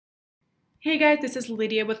Hey guys, this is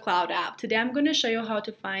Lydia with Cloud App. Today I'm going to show you how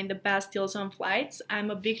to find the best deals on flights. I'm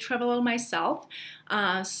a big traveler myself,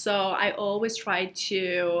 so I always try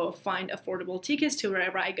to find affordable tickets to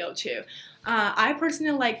wherever I go to. I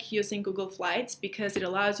personally like using Google Flights because it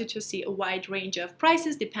allows you to see a wide range of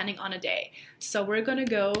prices depending on a day. So we're going to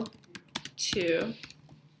go to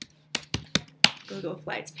Google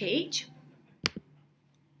Flights page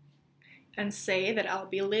and say that I'll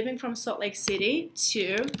be leaving from Salt Lake City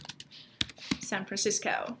to San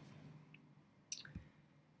Francisco.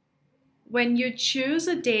 When you choose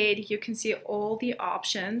a date, you can see all the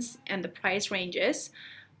options and the price ranges.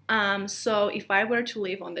 So if I were to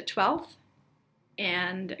leave on the 12th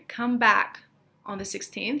and come back on the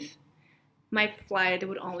 16th, my flight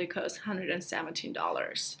would only cost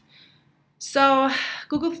 $117. So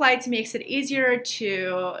Google Flights makes it easier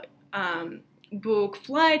to book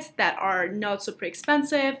flights that are not super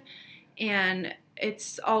expensive, and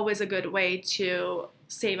it's always a good way to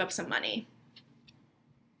save up some money.